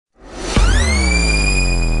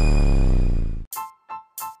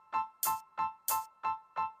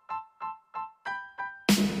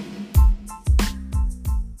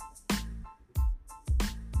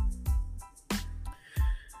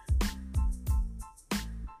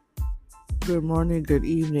Good morning, good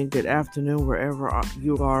evening, good afternoon, wherever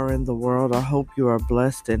you are in the world. I hope you are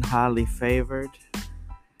blessed and highly favored.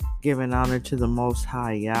 Giving honor to the Most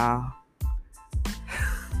High Yah.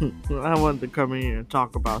 I wanted to come in here and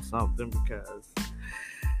talk about something because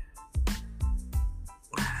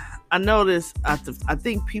I noticed, I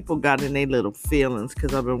think people got in their little feelings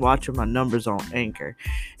because I've been watching my numbers on Anchor.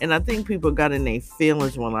 And I think people got in their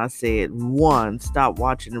feelings when I said, one, stop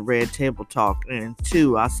watching the Red Table Talk, and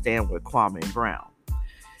two, I stand with Kwame Brown.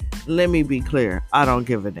 Let me be clear, I don't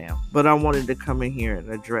give a damn, but I wanted to come in here and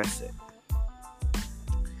address it.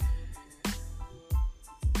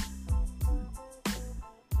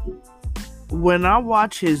 When I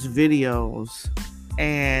watch his videos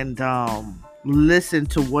and listen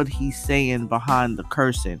to what he's saying behind the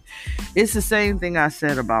cursing, it's the same thing I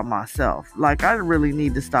said about myself. Like, I really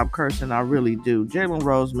need to stop cursing. I really do. Jalen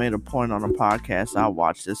Rose made a point on a podcast I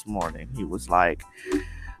watched this morning. He was like,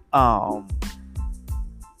 I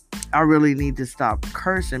really need to stop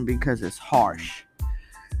cursing because it's harsh.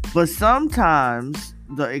 But sometimes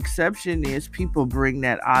the exception is people bring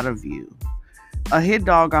that out of you. A hit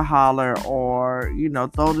dog, a holler, or,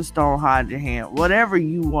 throw the stone, hide your hand, whatever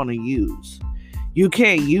you want to use. You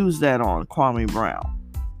can't use that on Kwame Brown.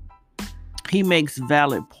 He makes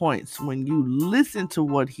valid points. When you listen to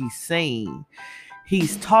what he's saying,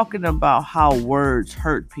 he's talking about how words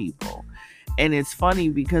hurt people. And it's funny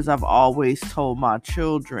because I've always told my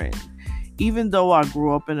children, even though I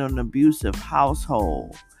grew up in an abusive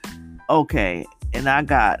household, okay, and I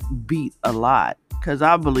got beat a lot, because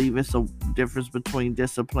I believe it's a difference between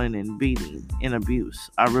discipline and beating and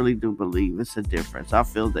abuse. I really do believe it's a difference. I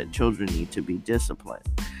feel that children need to be disciplined,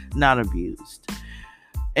 not abused.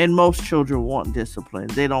 And most children want discipline.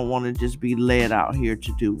 They don't want to just be led out here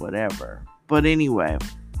to do whatever. But anyway,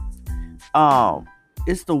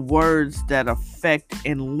 it's the words that affect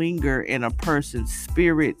and linger in a person's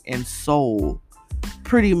spirit and soul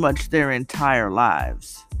pretty much their entire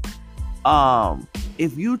lives.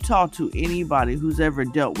 If you talk to anybody who's ever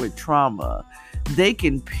dealt with trauma, they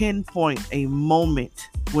can pinpoint a moment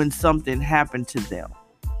when something happened to them.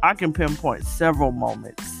 I can pinpoint several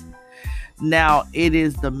moments. Now, it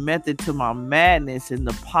is the method to my madness, and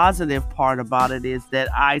the positive part about it is that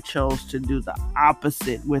I chose to do the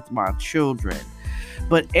opposite with my children.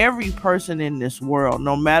 But every person in this world,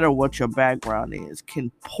 no matter what your background is, can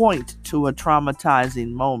point to a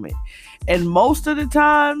traumatizing moment. And most of the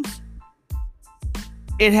times,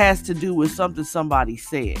 it has to do with something somebody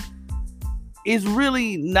said. It's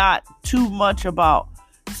really not too much about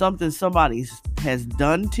something somebody has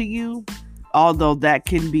done to you, although that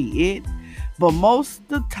can be it. But most of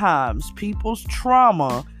the times, people's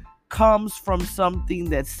trauma comes from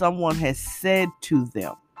something that someone has said to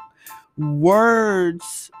them.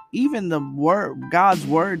 Words, even the word, God's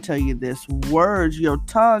word tell you this. Words, your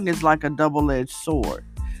tongue is like a double-edged sword.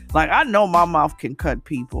 Like, I know my mouth can cut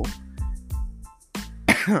people.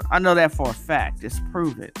 I know that for a fact. It's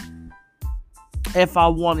proven. If I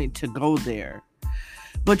wanted to go there.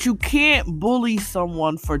 But you can't bully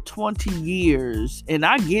someone for 20 years. And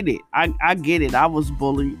I get it. I get it. I was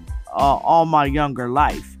bullied all my younger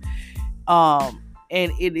life. And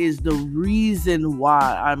it is the reason why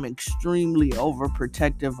I'm extremely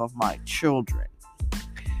overprotective of my children.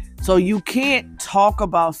 So you can't talk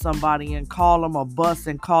about somebody and call them a bus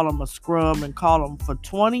and call them a scrum and call them for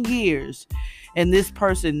 20 years. And this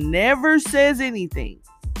person never says anything.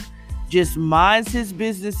 Just minds his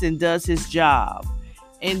business and does his job.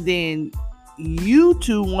 And then you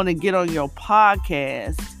two want to get on your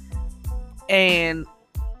podcast and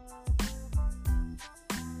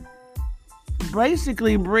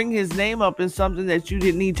basically bring his name up in something that you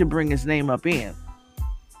didn't need to bring his name up in.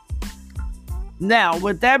 Now,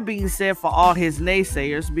 with that being said, for all his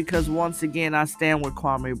naysayers, because once again, I stand with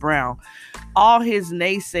Kwame Brown, all his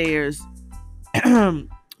naysayers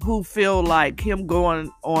who feel like him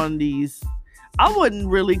going on these, I wouldn't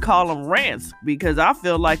really call them rants, because I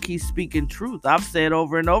feel like he's speaking truth. I've said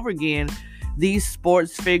over and over again, these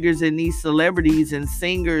sports figures and these celebrities and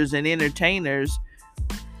singers and entertainers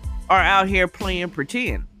are out here playing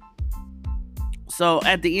pretend. So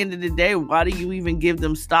at the end of the day, why do you even give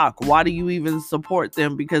them stock? Why do you even support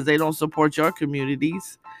them? Because they don't support your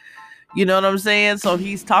communities. You know what I'm saying? So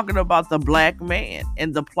he's talking about the black man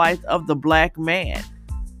and the plight of the black man.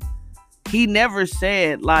 He never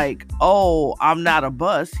said like, oh, I'm not a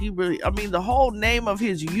bus. The whole name of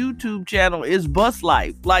his YouTube channel is Bus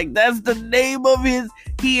Life. Like, that's the name of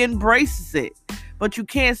he embraces it. but you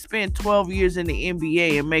can't spend 12 years in the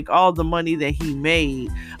NBA and make all the money that he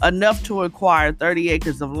made, enough to acquire 30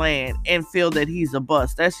 acres of land, and feel that he's a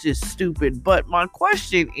bust. That's just stupid. But my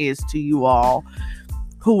question is to you all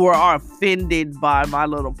who are offended by my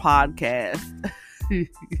little podcast, you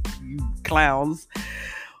clowns,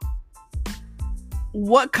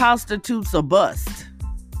 what constitutes a bust?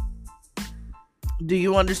 Do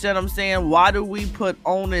you understand what I'm saying? Why do we put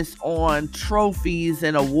onus on trophies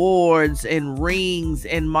and awards and rings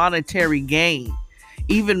and monetary gain?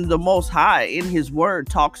 Even the Most High in his word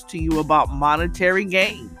talks to you about monetary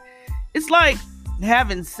gain. It's like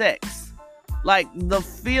having sex. Like the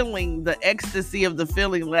feeling, the ecstasy of the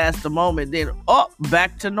feeling lasts a moment, then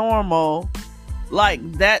back to normal. Like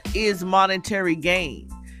that is monetary gain.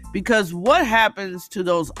 Because what happens to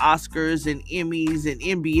those Oscars and Emmys and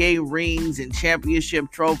NBA rings and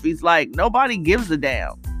championship trophies? Like, nobody gives a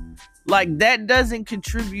damn. Like, that doesn't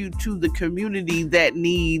contribute to the community that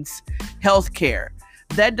needs healthcare.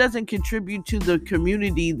 That doesn't contribute to the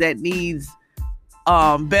community that needs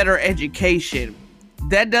better education.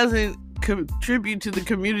 That doesn't contribute to the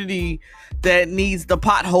community that needs the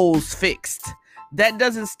potholes fixed. That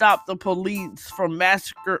doesn't stop the police from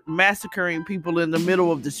massacring people in the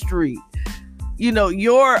middle of the street. You know,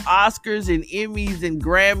 your Oscars and Emmys and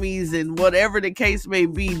Grammys and whatever the case may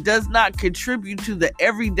be does not contribute to the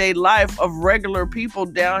everyday life of regular people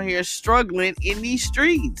down here struggling in these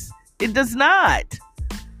streets. It does not.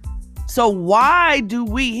 So why do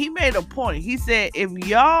he made a point. He said, if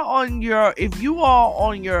you all on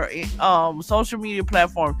your social media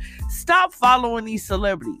platform, stop following these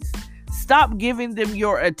celebrities. Stop giving them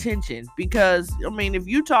your attention, because, I mean, if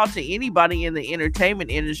you talk to anybody in the entertainment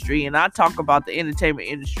industry, and I talk about the entertainment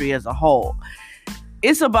industry as a whole,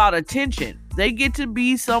 it's about attention. They get to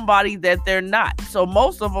be somebody that they're not. So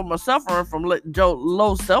most of them are suffering from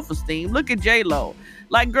low self-esteem. Look at J-Lo.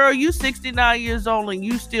 Like, girl, you 69 years old and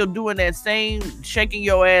you still doing that same shaking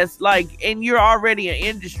your ass, like, and you're already an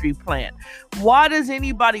industry plant. Why does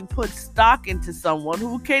anybody put stock into someone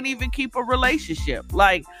who can't even keep a relationship?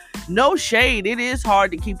 Like, no shade. It is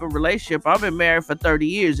hard to keep a relationship. I've been married for 30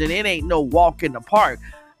 years and it ain't no walk in the park.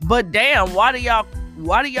 But damn, why do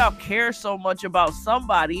y'all care so much about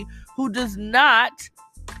somebody who does not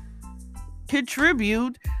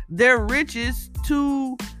contribute their riches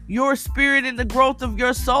to your spirit and the growth of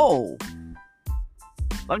your soul?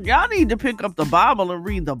 Like, y'all need to pick up the Bible and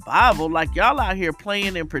read the Bible. Like, y'all out here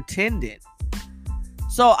playing and pretending.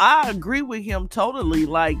 So I agree with him totally.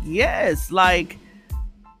 Like, yes, like,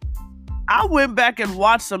 I went back and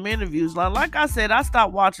watched some interviews. Like I said, I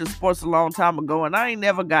stopped watching sports a long time ago, and I ain't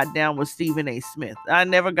never got down with Stephen A. Smith. I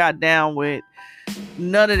never got down with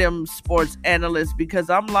none of them sports analysts, because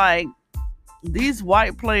I'm like, these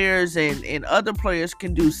white players and other players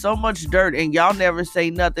can do so much dirt and y'all never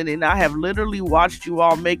say nothing. And I have literally watched you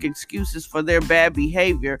all make excuses for their bad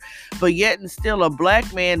behavior, but yet and still a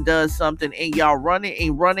black man does something and y'all run it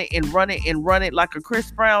and run it and run it and run it like a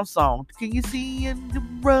Chris Brown song. Can you see it?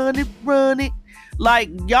 Run it.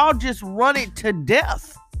 Like, y'all just run it to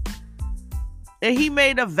death. And he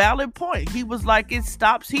made a valid point. He was like, it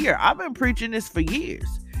stops here. I've been preaching this for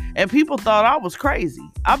years. And people thought I was crazy.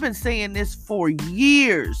 I've been saying this for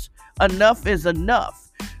years. Enough is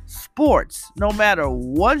enough. Sports, no matter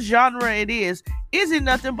what genre it is, isn't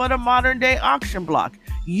nothing but a modern day auction block.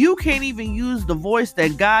 You can't even use the voice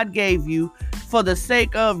that God gave you for the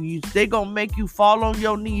sake of you. They're going to make you fall on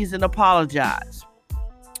your knees and apologize.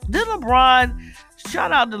 Did LeBron,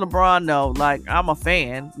 shout out to LeBron though. Like, I'm a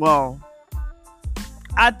fan. Well,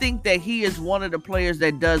 I think that he is one of the players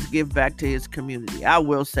that does give back to his community. I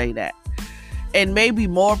will say that. And maybe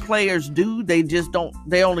more players do. They just don't.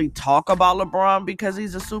 They only talk about LeBron because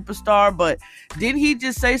he's a superstar. But didn't he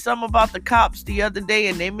just say something about the cops the other day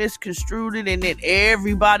and they misconstrued it and then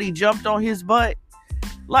everybody jumped on his butt?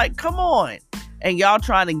 Like, come on. And y'all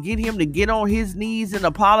trying to get him to get on his knees and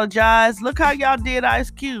apologize. Look how y'all did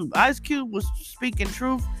Ice Cube. Ice Cube was speaking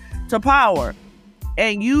truth to power.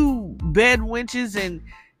 And you bed wenches and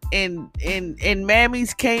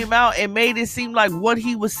mammies came out and made it seem like what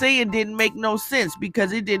he was saying didn't make no sense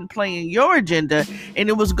because it didn't play in your agenda and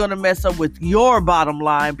it was going to mess up with your bottom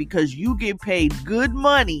line because you get paid good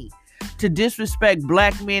money to disrespect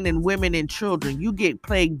black men and women and children. You get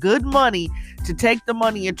paid good money to take the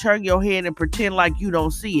money and turn your head and pretend like you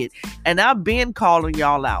don't see it. And I've been calling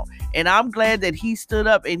y'all out. And I'm glad that he stood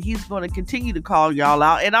up and he's going to continue to call y'all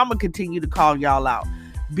out. And I'm going to continue to call y'all out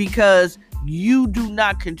because you do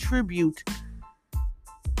not contribute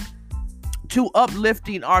to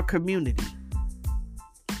uplifting our community.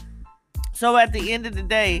 So at the end of the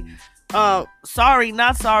day, Sorry,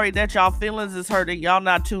 not sorry that y'all feelings is hurting. Y'all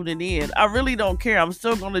not tuning in. I really don't care. I'm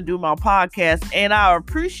still going to do my podcast, and I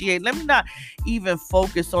appreciate. Let me not even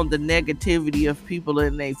focus on the negativity of people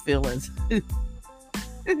and their feelings.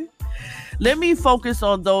 Let me focus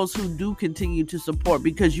on those who do continue to support,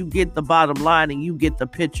 because you get the bottom line and you get the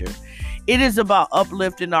picture. It is about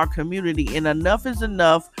uplifting our community, and enough is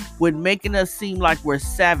enough with making us seem like we're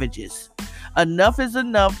savages. Enough is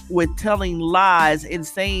enough with telling lies and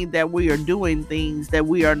saying that we are doing things that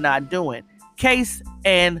we are not doing. Case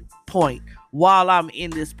and point, while I'm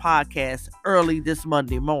in this podcast early this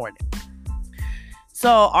Monday morning. So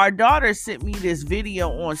our daughter sent me this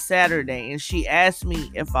video on Saturday, and she asked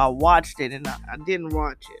me if I watched it, and I didn't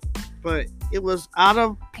watch it. But it was out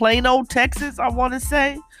of Plano, Texas, I want to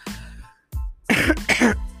say.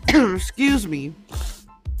 Excuse me.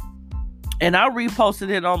 And I reposted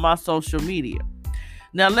it on my social media.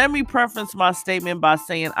 Now, let me preface my statement by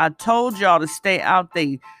saying I told y'all to stay out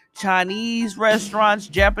there. Chinese restaurants,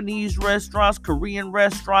 Japanese restaurants, Korean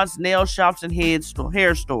restaurants, nail shops, and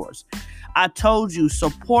hair stores. I told you,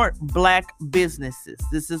 support black businesses.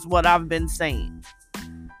 This is what I've been saying.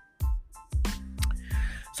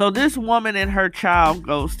 So this woman and her child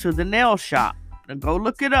goes to the nail shop. Now go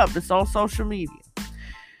look it up. It's on social media.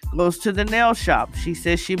 Goes to the nail shop. She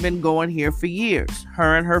says she's been going here for years.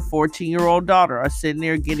 Her and her 14-year-old daughter are sitting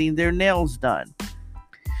there getting their nails done.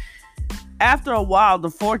 After a while, the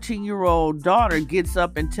 14-year-old daughter gets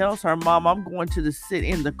up and tells her mom, I'm going to sit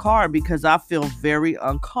in the car because I feel very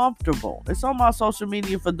uncomfortable. It's on my social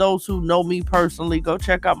media for those who know me personally. Go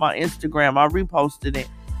check out my Instagram. I reposted it.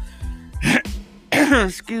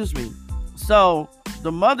 Excuse me. So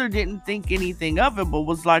the mother didn't think anything of it, but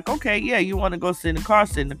was like, okay, yeah, you want to go sit in the car,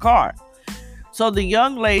 sit in the car. So the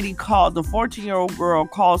young lady called, the 14-year-old girl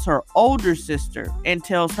calls her older sister and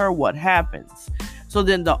tells her what happens. So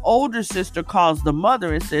then the older sister calls the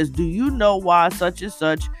mother and says, do you know why such and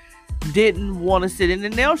such didn't want to sit in the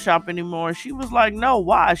nail shop anymore? And she was like, no,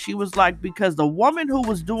 why? She was like, because the woman who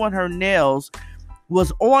was doing her nails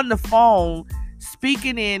was on the phone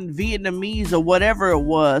speaking in Vietnamese or whatever it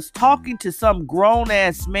was, talking to some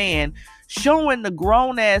grown-ass man, showing the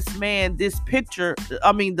grown-ass man this picture,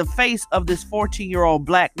 the face of this 14-year-old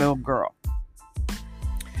black little girl.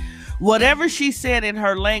 Whatever she said in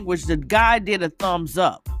her language, the guy did a thumbs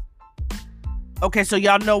up. Okay, so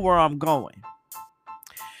y'all know where I'm going.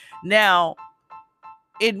 Now,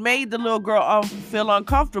 it made the little girl feel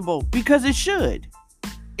uncomfortable, because it should.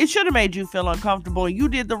 It should have made you feel uncomfortable, and you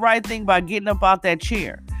did the right thing by getting up out that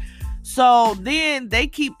chair. So then they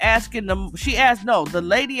keep asking them. The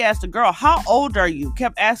lady asked the girl, how old are you?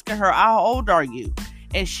 Kept asking her, how old are you?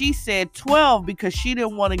 And she said 12, because she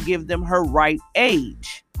didn't want to give them her right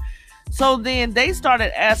age. So then they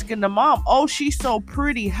started asking the mom, oh, she's so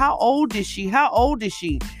pretty. How old is she? How old is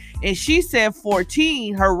she? And she said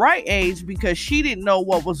 14, her right age, because she didn't know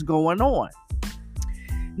what was going on.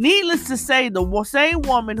 Needless to say, the same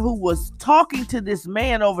woman who was talking to this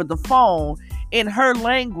man over the phone in her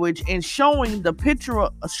language and showing the picture,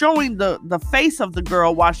 showing the face of the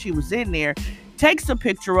girl while she was in there, takes a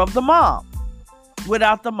picture of the mom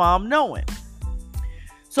without the mom knowing.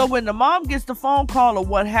 So when the mom gets the phone call of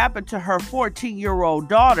what happened to her 14-year-old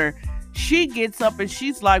daughter, she gets up and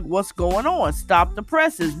she's like, what's going on? Stop the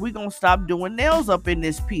presses. We're going to stop doing nails up in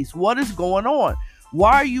this piece. What is going on?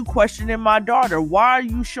 Why are you questioning my daughter? Why are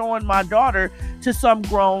you showing my daughter to some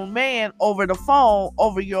grown man over the phone,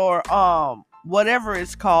 over your, whatever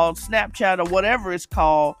it's called, Snapchat or whatever it's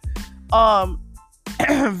called,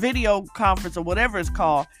 video conference or whatever it's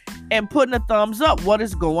called, and putting a thumbs up? What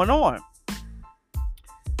is going on?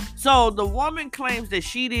 So the woman claims that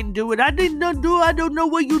she didn't do it. I didn't do it. I don't know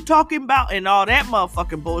what you talking about, and all that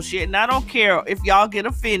motherfucking bullshit. And I don't care if y'all get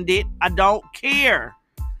offended. I don't care.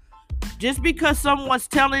 Just because someone's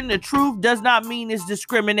telling the truth does not mean it's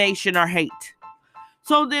discrimination or hate.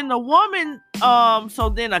 So then the woman,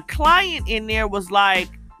 a client in there was like,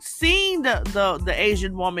 seeing the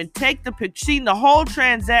Asian woman take the picture, seeing the whole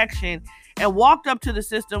transaction, and walked up to the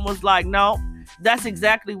sister and was like, no, that's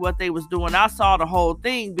exactly what they was doing. I saw the whole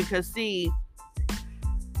thing, because see,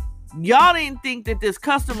 y'all didn't think that this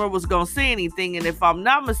customer was going to say anything. And if I'm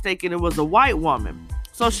not mistaken, it was a white woman.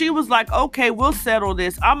 So she was like, okay, we'll settle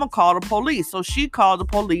this. I'm going to call the police. So she called the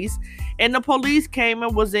police, and the police came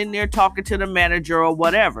and was in there talking to the manager or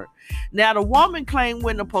whatever. Now, the woman claimed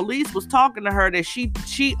when the police was talking to her that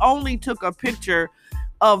she only took a picture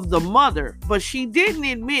of the mother, but she didn't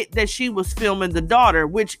admit that she was filming the daughter,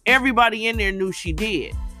 which everybody in there knew she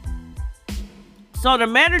did. So the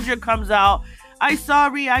manager comes out, I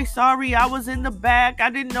sorry, I was in the back.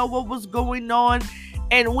 I didn't know what was going on.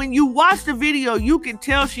 And when you watch the video, you can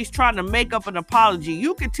tell she's trying to make up an apology.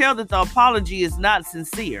 You can tell that the apology is not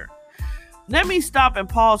sincere. Let me stop and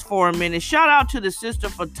pause for a minute. Shout out to the sister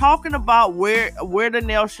for talking about where the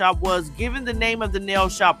nail shop was, giving the name of the nail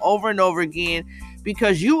shop over and over again,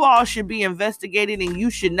 because you all should be investigated and you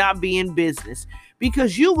should not be in business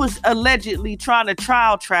because you was allegedly trying to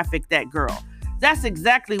trial traffic that girl. That's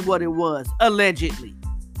exactly what it was, allegedly.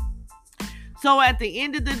 So at the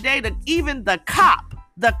end of the day, even the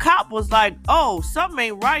cop was like, oh, something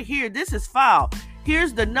ain't right here. This is foul.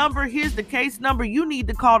 Here's the number. Here's the case number. You need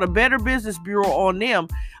to call the Better Business Bureau on them.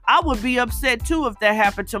 I would be upset too if that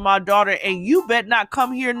happened to my daughter, and you bet not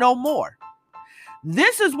come here no more.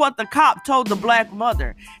 This is what the cop told the black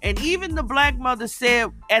mother. And even the black mother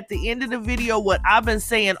said at the end of the video what I've been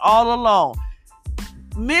saying all along.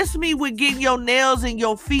 Miss me with getting your nails and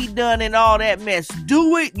your feet done and all that mess.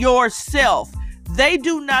 Do it yourself. They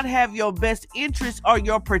do not have your best interest or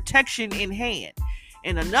your protection in hand.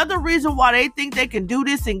 And another reason why they think they can do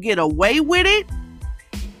this and get away with it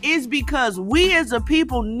is because we as a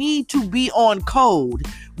people need to be on code.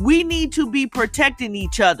 We need to be protecting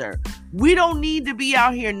each other. We don't need to be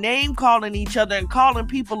out here name calling each other and calling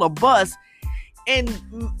people a bus and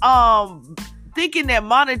thinking that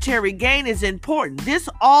monetary gain is important. This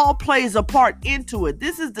all plays a part into it.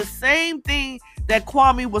 This is the same thing that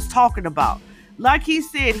Kwame was talking about. Like he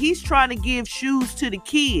said, he's trying to give shoes to the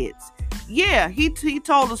kids. Yeah, he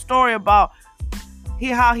told a story about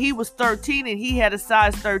how he was 13 and he had a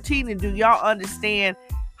size 13. And do y'all understand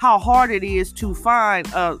how hard it is to find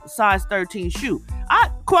a size 13 shoe?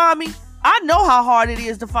 Kwame, I know how hard it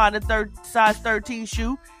is to find a size 13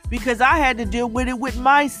 shoe because I had to deal with it with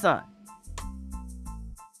my son.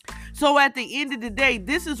 So at the end of the day,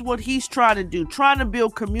 this is what he's trying to do, trying to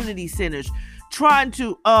build community centers, trying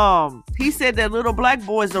to, he said that little black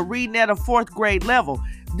boys are reading at a 4th grade level.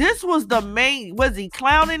 This was the main, was he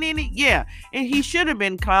clowning in it? Yeah. And he should have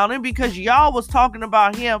been clowning because y'all was talking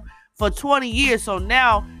about him for 20 years. So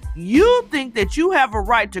now you think that you have a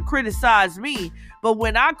right to criticize me. But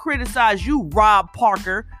when I criticize you, Rob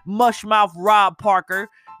Parker, mushmouth Rob Parker,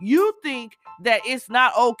 you think that it's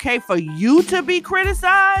not okay for you to be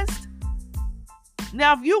criticized?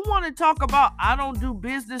 Now, if you want to talk about I don't do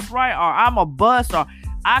business right, or I'm a bust, or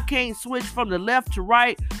I can't switch from the left to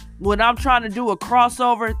right when I'm trying to do a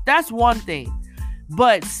crossover, that's one thing.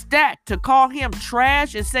 But Stack, to call him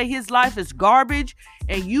trash and say his life is garbage,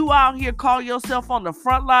 and you out here call yourself on the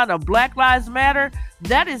front line of Black Lives Matter,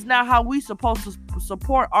 that is not how we supposed to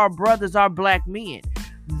support our brothers, our black men.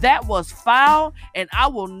 That was foul, and I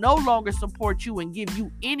will no longer support you and give you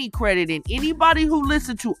any credit. And anybody who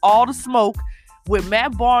listened to All the Smoke with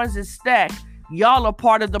Matt Barnes and Stack, y'all are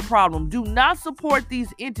part of the problem. Do not support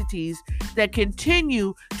these entities that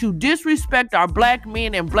continue to disrespect our black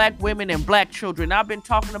men and black women and black children. I've been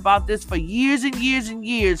talking about this for years and years and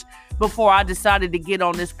years before I decided to get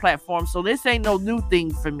on this platform. So this ain't no new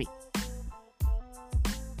thing for me.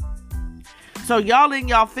 So y'all in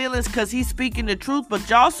y'all feelings because he's speaking the truth, but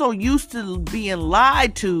y'all so used to being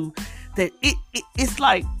lied to that it's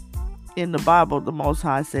like in the Bible, the Most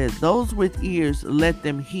High says, those with ears, let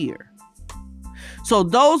them hear. So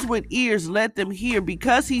those with ears, let them hear,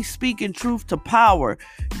 because he's speaking truth to power.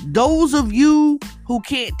 Those of you who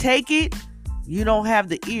can't take it, you don't have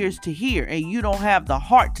the ears to hear, and you don't have the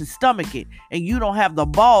heart to stomach it, and you don't have the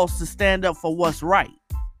balls to stand up for what's right.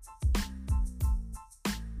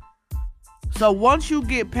 So once you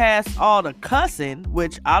get past all the cussing,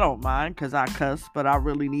 which I don't mind because I cuss, but I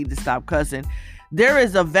really need to stop cussing, there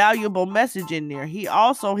is a valuable message in there. He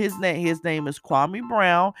also, his name is Kwame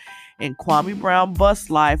Brown, and Kwame Brown Bust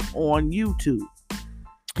Life on YouTube.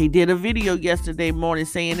 He did a video yesterday morning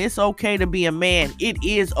saying it's okay to be a man. It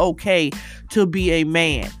is okay to be a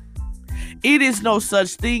man. It is no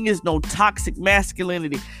such thing as no toxic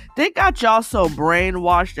masculinity. They got y'all so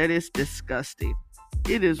brainwashed that it's disgusting.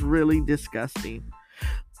 It is really disgusting.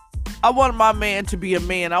 I want my man to be a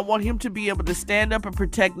man. I want him to be able to stand up and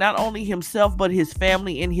protect not only himself, but his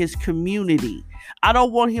family and his community. I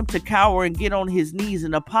don't want him to cower and get on his knees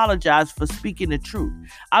and apologize for speaking the truth.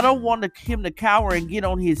 I don't want him to cower and get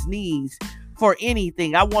on his knees for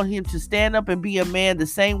anything. I want him to stand up and be a man the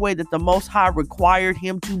same way that the Most High required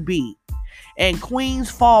him to be. And queens,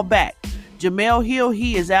 fall back. Jamel Hill,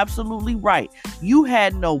 he is absolutely right. You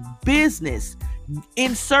had no business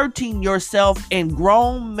inserting yourself in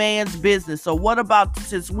grown man's business. So what about,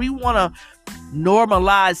 since we want to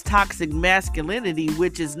normalize toxic masculinity,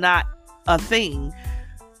 which is not a thing,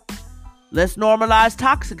 let's normalize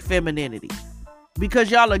toxic femininity,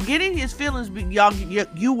 because y'all are getting his feelings.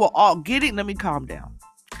 You will all get it. Let me calm down.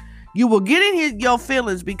 You will get in your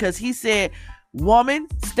feelings because he said, woman,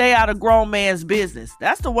 stay out of grown man's business.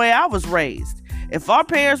 That's the way I was raised. If our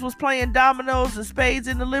parents was playing dominoes and spades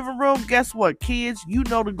in the living room, guess what, kids? You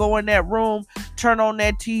know to go in that room, turn on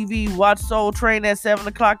that TV, watch Soul Train at 7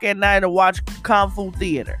 o'clock at night, or watch Kung Fu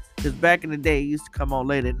Theater. Because back in the day, it used to come on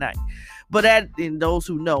late at night. And those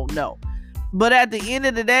who know. But at the end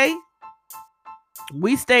of the day,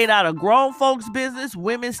 we stayed out of grown folks' business,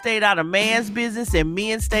 women stayed out of man's business, and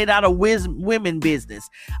men stayed out of women business.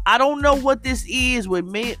 I don't know what this is with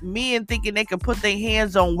men thinking they can put their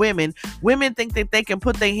hands on women. Women think that they can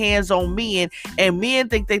put their hands on men, and men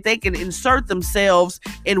think that they can insert themselves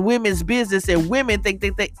in women's business, and women think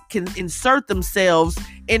that they can insert themselves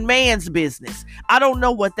in man's business. I don't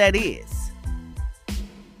know what that is.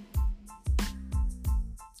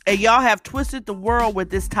 And y'all have twisted the world with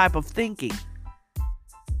this type of thinking.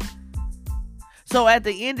 So at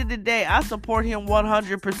the end of the day, I support him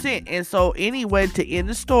 100%. And so anyway, to end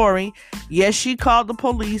the story, yes, she called the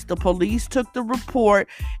police. The police took the report,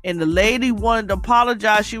 and the lady wanted to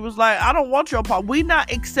apologize. She was like, I don't want your apology. We're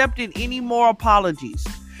not accepting any more apologies.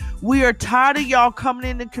 We are tired of y'all coming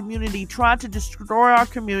in the community, trying to destroy our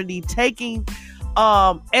community, taking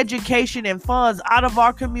education and funds out of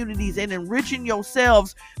our communities and enriching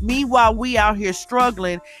yourselves. Meanwhile, we out here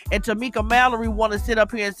struggling. And Tamika Mallory want to sit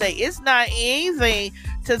up here and say it's not easy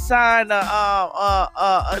to sign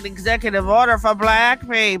an executive order for black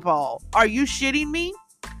people. Are you shitting me?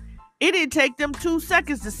 It didn't take them 2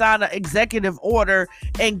 seconds to sign an executive order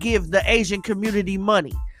and give the Asian community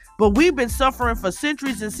money. But we've been suffering for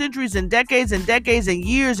centuries and centuries and decades and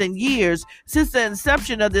years since the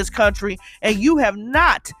inception of this country, and you have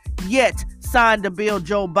not yet signed a bill,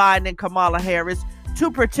 Joe Biden and Kamala Harris,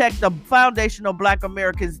 to protect the foundational black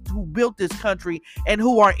Americans who built this country and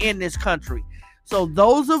who are in this country. So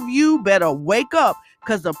those of you better wake up,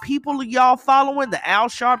 because the people y'all following, the Al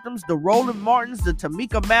Sharptons, the Roland Martins, the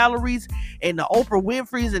Tamika Mallorys, and the Oprah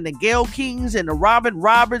Winfreys, and the Gayle Kings, and the Robin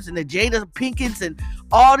Roberts, and the Jada Pinkets, and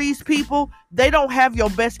all these people, they don't have your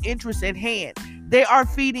best interest at hand. They are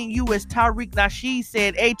feeding you, as Tariq Nasheed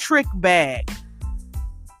said, a trick bag.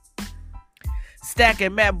 Stack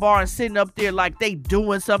and Matt Barnes sitting up there like they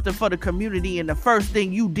doing something for the community, and the first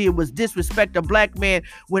thing you did was disrespect a black man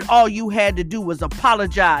when all you had to do was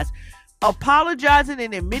apologize. Apologizing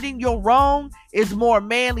and admitting you're wrong is more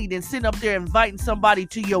manly than sitting up there inviting somebody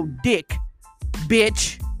to your dick,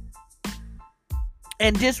 bitch,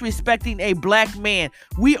 and disrespecting a black man.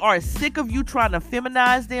 We are sick of you trying to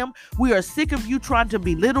feminize them. We are sick of you trying to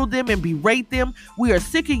belittle them and berate them. We are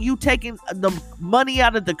sick of you taking the money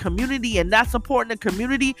out of the community and not supporting the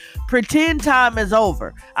community. Pretend time is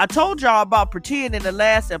over. I told y'all about pretend in the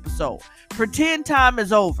last episode. Pretend time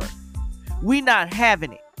is over. We not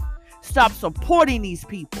having it. Stop supporting these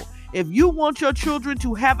people. If you want your children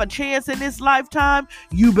to have a chance in this lifetime,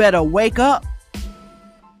 you better wake up.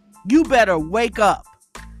 You better wake up.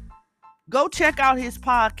 Go check out his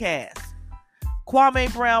podcast,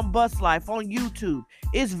 Kwame Brown Bus Life, on YouTube.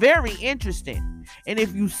 It's very interesting. And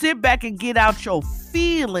if you sit back and get out your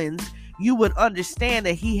feelings, you would understand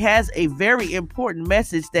that he has a very important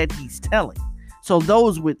message that he's telling. So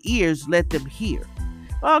those with ears, let them hear.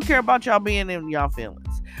 I don't care about y'all being in y'all feelings.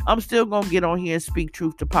 I'm still going to get on here and speak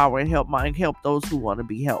truth to power and help those who want to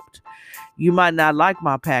be helped. You might not like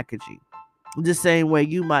my packaging the same way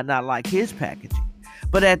you might not like his packaging.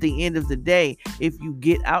 But at the end of the day, if you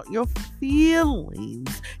get out your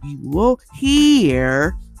feelings, you will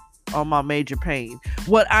hear on my major pain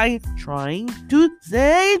what I'm trying to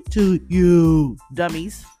say to you,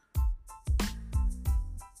 dummies.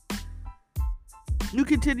 You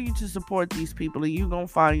continue to support these people and you're going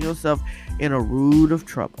to find yourself in a rood of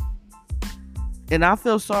trouble. And I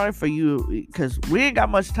feel sorry for you because we ain't got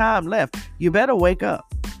much time left. You better wake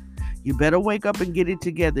up. You better wake up and get it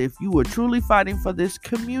together. If you are truly fighting for this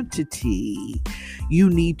community, you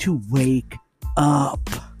need to wake up.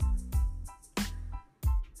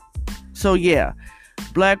 So yeah,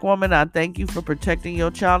 black woman, I thank you for protecting your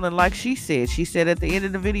child. And like she said at the end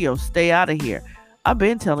of the video, stay out of here. I've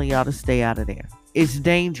been telling y'all to stay out of there. It's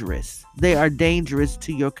dangerous. They are dangerous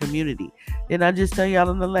to your community. Didn't I just tell y'all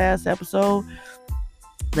in the last episode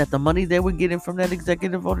that the money they were getting from that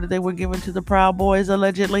executive order they were giving to the Proud Boys,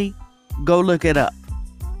 allegedly? Go look it up.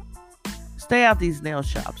 Stay out these nail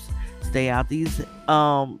shops. Stay out these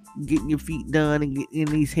getting your feet done and getting in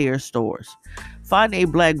these hair stores. Find a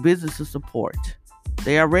black business to support.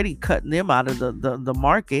 They already cutting them out of the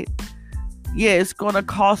market. Yeah, it's going to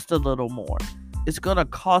cost a little more. It's going to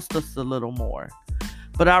cost us a little more.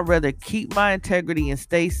 But I'd rather keep my integrity and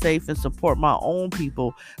stay safe and support my own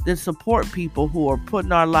people than support people who are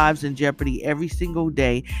putting our lives in jeopardy every single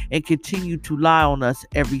day and continue to lie on us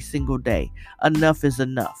every single day. Enough is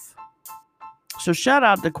enough. So shout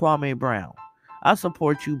out to Kwame Brown. I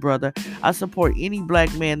support you, brother. I support any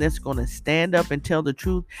black man that's going to stand up and tell the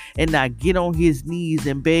truth and not get on his knees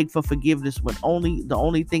and beg for forgiveness when the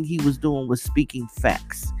only thing he was doing was speaking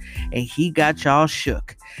facts. And he got y'all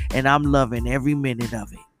shook. And I'm loving every minute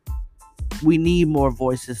of it. We need more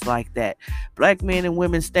voices like that. Black men and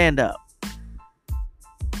women, stand up.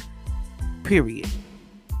 Period.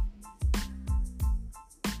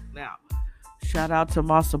 Now, shout out to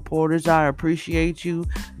my supporters. I appreciate you.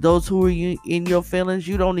 Those who are in your feelings,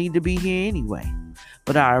 you don't need to be here anyway.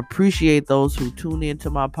 But I appreciate those who tune into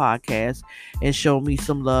my podcast and show me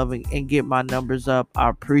some love and get my numbers up. I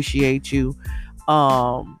appreciate you.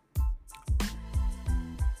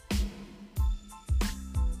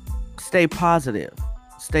 Stay positive.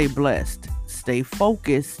 Stay blessed. Stay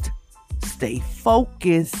focused. Stay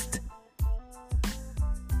focused.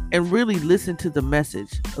 And really listen to the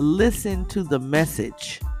message. Listen to the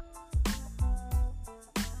message.